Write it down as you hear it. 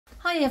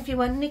Hi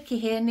everyone, Nikki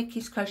here,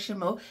 Nikki's Crochet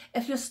More.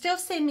 If you're still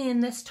seeing me in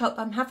this top,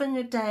 I'm having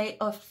a day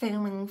of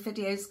filming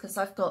videos because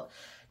I've got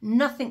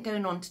nothing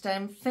going on today.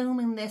 I'm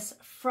filming this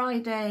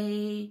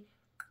Friday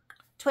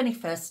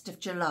 21st of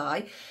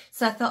July.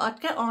 So I thought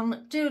I'd get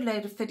on, do a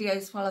load of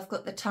videos while I've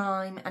got the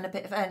time and a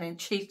bit of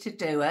energy to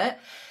do it.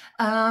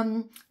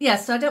 Yeah,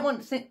 so I don't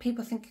want to think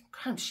people thinking,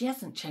 "Cram, she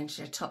hasn't changed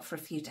her top for a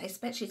few days,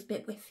 but she's a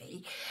bit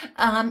whiffy."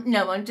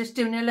 No, I'm just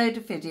doing a load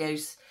of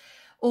videos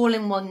all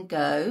in one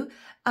go.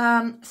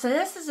 So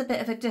this is a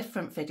bit of a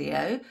different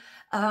video.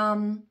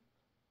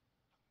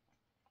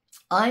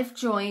 I've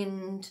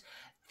joined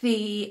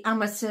the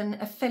Amazon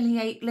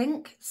affiliate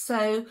link.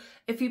 So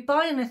if you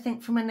buy anything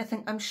from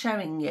anything I'm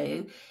showing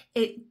you,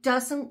 it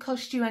doesn't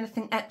cost you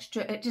anything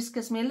extra. It just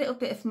gives me a little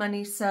bit of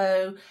money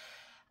so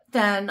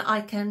then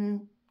I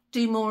can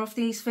do more of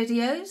these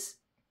videos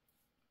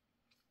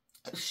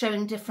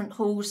showing different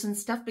hauls and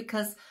stuff,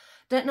 because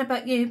don't know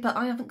about you, but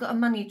I haven't got a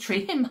money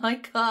tree in my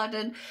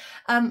garden.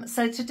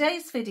 So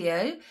today's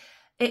video,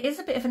 it is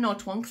a bit of an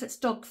odd one because it's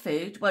dog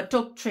food, well,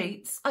 dog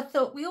treats. I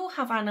thought we all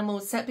have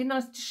animals, so it'd be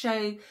nice to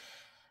show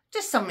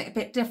just something a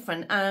bit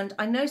different. And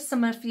I know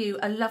some of you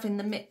are loving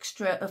the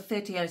mixture of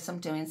videos I'm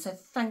doing, so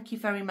thank you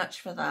very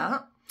much for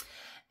that.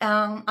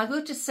 I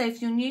will just say,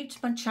 if you're new to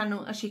my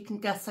channel, as you can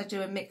guess, I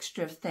do a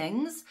mixture of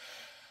things.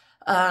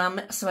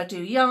 So I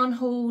do yarn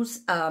hauls,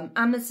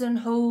 Amazon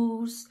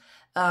hauls,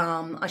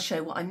 I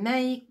show what I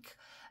make,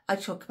 I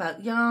talk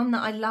about yarn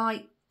that I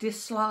like,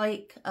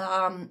 dislike,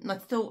 my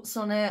thoughts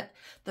on it,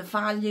 the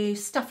value,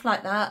 stuff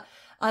like that.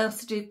 I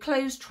also do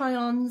clothes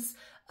try-ons,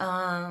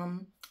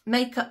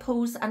 makeup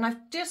hauls, and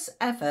I've just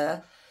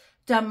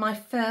done my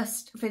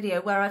first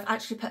video where I've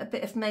actually put a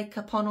bit of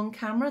makeup on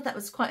camera. That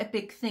was quite a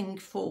big thing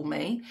for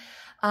me.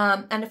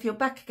 And if you're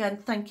back again,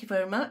 thank you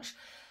very much.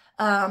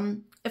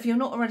 If you're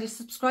not already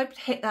subscribed,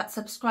 hit that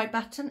subscribe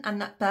button and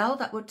that bell.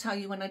 That will tell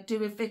you when I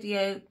do a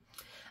video.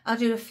 I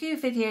do a few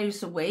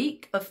videos a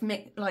week of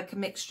like a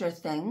mixture of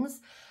things.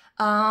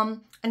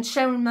 And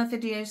sharing my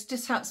videos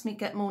just helps me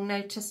get more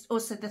noticed.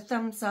 Also the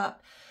thumbs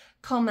up,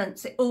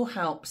 comments, it all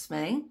helps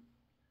me.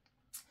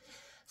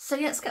 So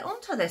yeah, let's get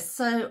on to this.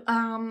 So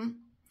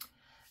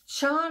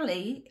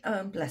Charlie,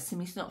 bless him,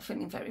 he's not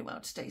feeling very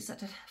well today. He's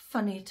had a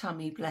funny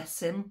tummy,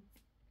 bless him.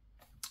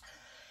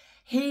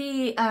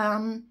 He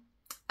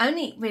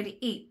only really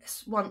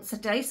eats once a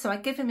day, so I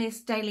give him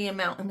his daily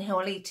amount and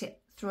he'll eat it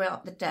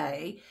throughout the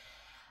day.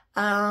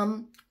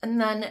 And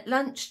then at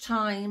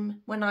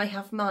lunchtime, when I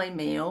have my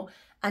meal,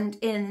 and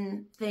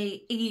in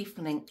the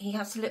evening, he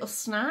has a little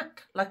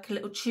snack, like a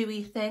little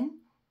chewy thing.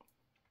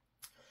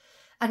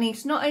 And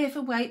he's not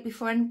overweight.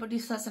 Before anybody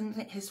says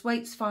anything, his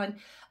weight's fine.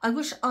 I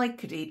wish I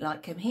could eat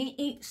like him. He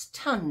eats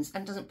tons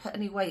and doesn't put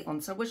any weight on,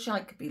 so I wish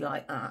I could be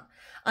like that.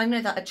 I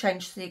know that'll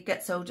change as he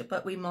gets older,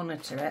 but we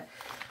monitor it.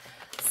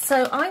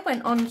 So I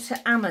went on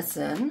to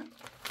Amazon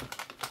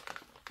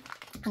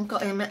and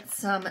got him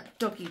some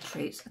doggy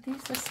treats. Are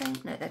these the same?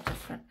 No, they're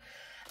different.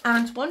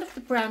 And one of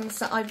the brands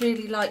that I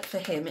really like for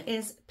him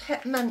is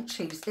Pet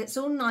Munchies. It's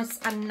all nice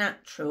and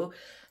natural.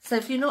 So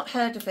if you've not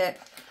heard of it,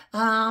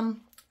 a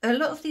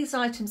lot of these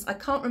items, I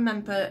can't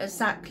remember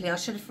exactly. I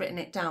should have written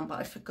it down, but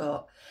I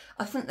forgot.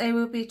 I think they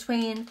were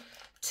between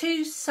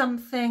 2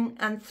 something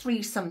and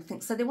 3 something.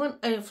 So they weren't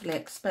overly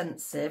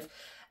expensive.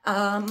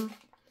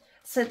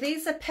 So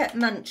these are Pet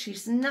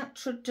Munchies,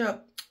 natural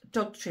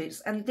dog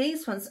treats, and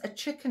these ones are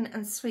chicken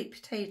and sweet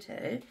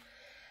potato.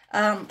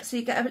 So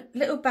you get a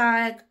little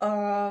bag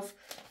of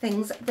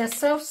things. They're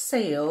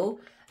self-seal,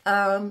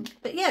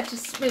 but yeah,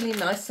 just really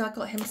nice. So I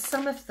got him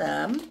some of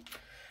them.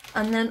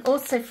 And then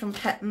also from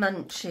Pet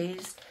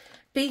Munchies,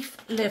 beef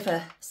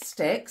liver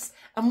sticks.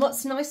 And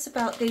what's nice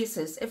about these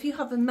is, if you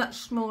have a much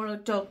smaller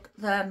dog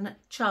than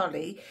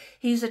Charlie,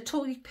 he's a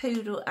toy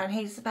poodle and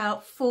he's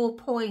about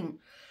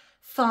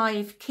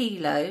 4.5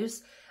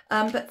 kilos.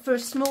 But for a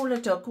smaller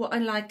dog, what I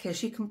like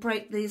is you can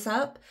break these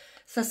up.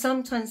 So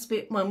sometimes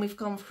when we've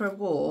gone for a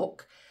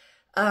walk,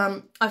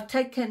 I've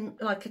taken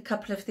like a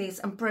couple of these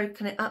and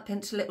broken it up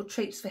into little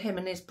treats for him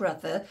and his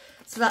brother.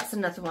 So that's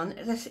another one.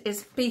 This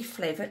is beef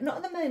flavoured. Not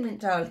at the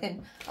moment,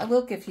 darling. I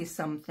will give you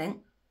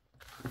something.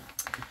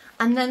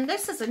 And then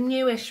this is a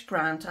newish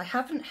brand I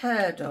haven't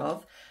heard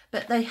of,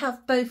 but they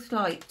have both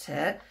liked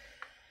it.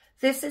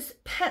 This is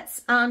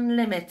Pets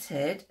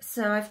Unlimited.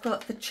 So I've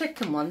got the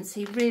chicken ones.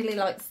 He really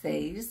likes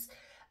these.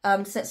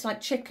 So it's like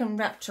chicken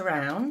wrapped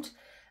around.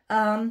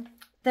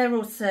 They're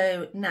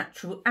also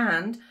natural,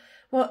 and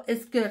what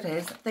is good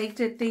is they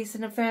did these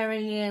in a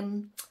very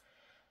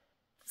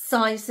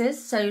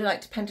sizes, so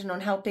like depending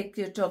on how big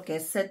your dog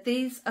is. So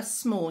these are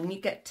small and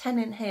you get 10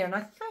 in here, and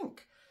I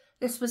think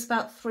this was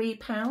about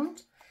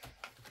 £3.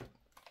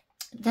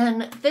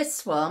 Then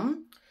this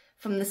one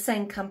from the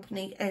same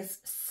company is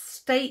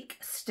steak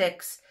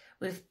sticks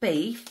with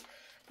beef.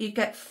 You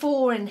get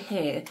 4 in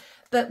here,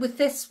 but with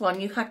this one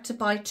you had to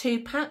buy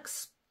 2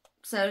 packs,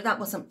 so that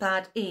wasn't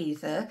bad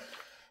either.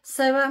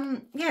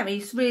 So yeah,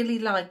 he's really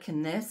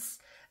liking this.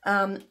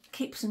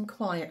 Keeps him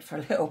quiet for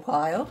a little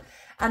while.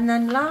 And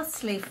then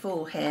lastly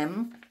for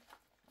him,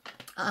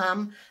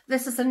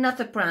 This is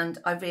another brand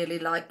I really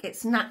like.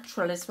 It's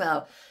natural as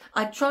well.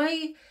 I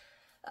try,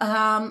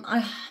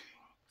 I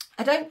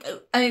don't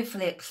go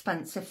overly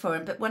expensive for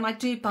him, but when I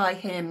do buy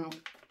him,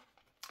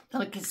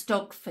 like his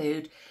dog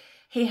food,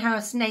 he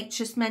has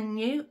Nature's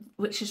Menu,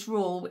 which is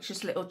raw, which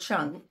is little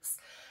chunks.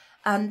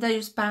 And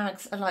those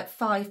bags are like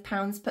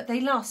 £5, but they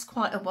last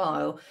quite a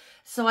while.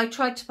 So I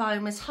try to buy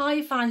them as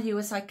high value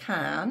as I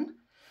can,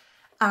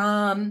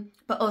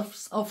 but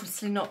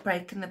obviously not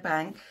breaking the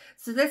bank.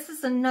 So this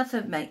is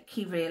another make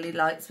he really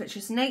likes, which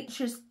is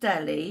Nature's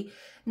Deli,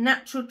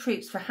 natural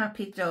treats for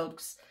happy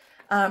dogs.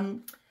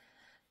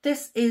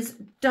 This is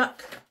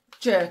duck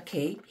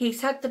jerky.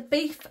 He's had the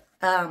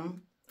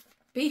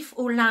beef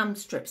or lamb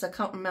strips, I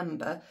can't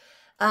remember,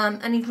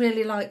 and he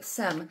really likes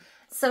them.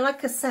 So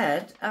like I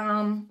said,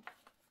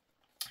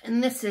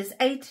 and this is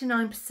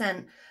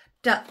 89%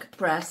 duck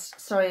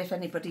breast. Sorry if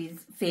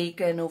anybody's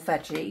vegan or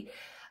veggie.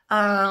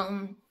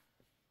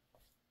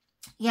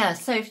 Yeah,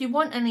 so if you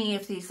want any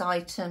of these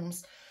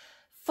items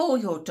for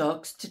your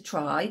dogs to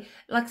try,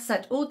 like I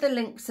said, all the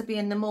links will be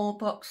in the more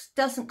box.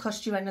 Doesn't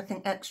cost you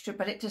anything extra,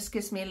 but it just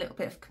gives me a little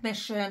bit of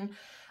commission.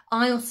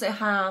 I also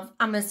have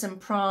Amazon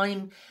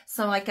Prime,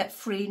 so I get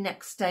free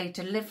next day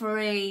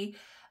delivery,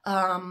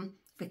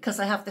 because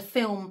I have the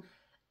film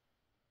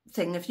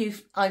thing.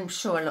 I'm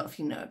sure a lot of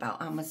you know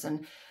about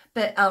Amazon,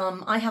 but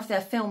I have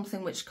their film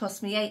thing, which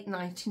costs me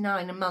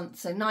 £8.99 a month,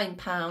 so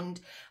 £9,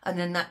 and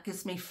then that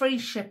gives me free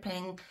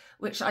shipping,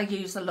 which I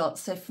use a lot.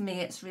 So for me,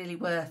 it's really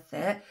worth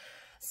it.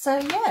 So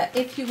yeah,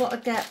 if you want to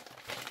get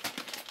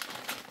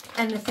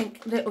anything,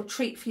 little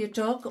treat for your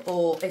dog,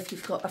 or if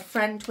you've got a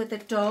friend with a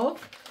dog,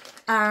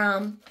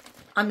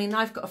 I mean,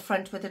 I've got a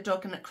friend with a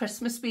dog, and at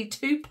Christmas we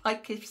do buy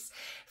gifts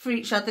for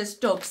each other's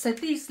dogs. So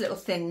these little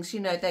things, you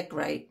know, they're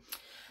great.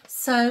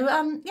 So,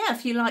 yeah,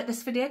 if you like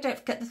this video, don't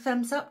forget the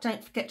thumbs up.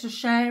 Don't forget to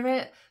share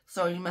it.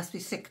 Sorry, you must be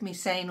sick of me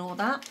saying all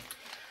that.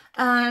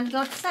 And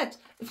like I said,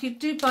 if you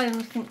do buy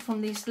anything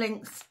from these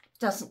links,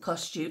 doesn't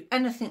cost you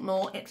anything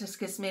more. It just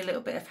gives me a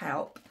little bit of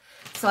help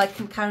so I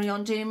can carry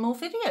on doing more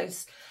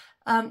videos.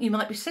 You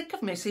might be sick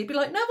of me, so you'd be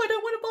like, no, I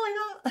don't want to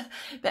buy that.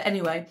 But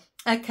anyway,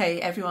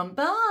 okay, everyone,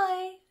 bye.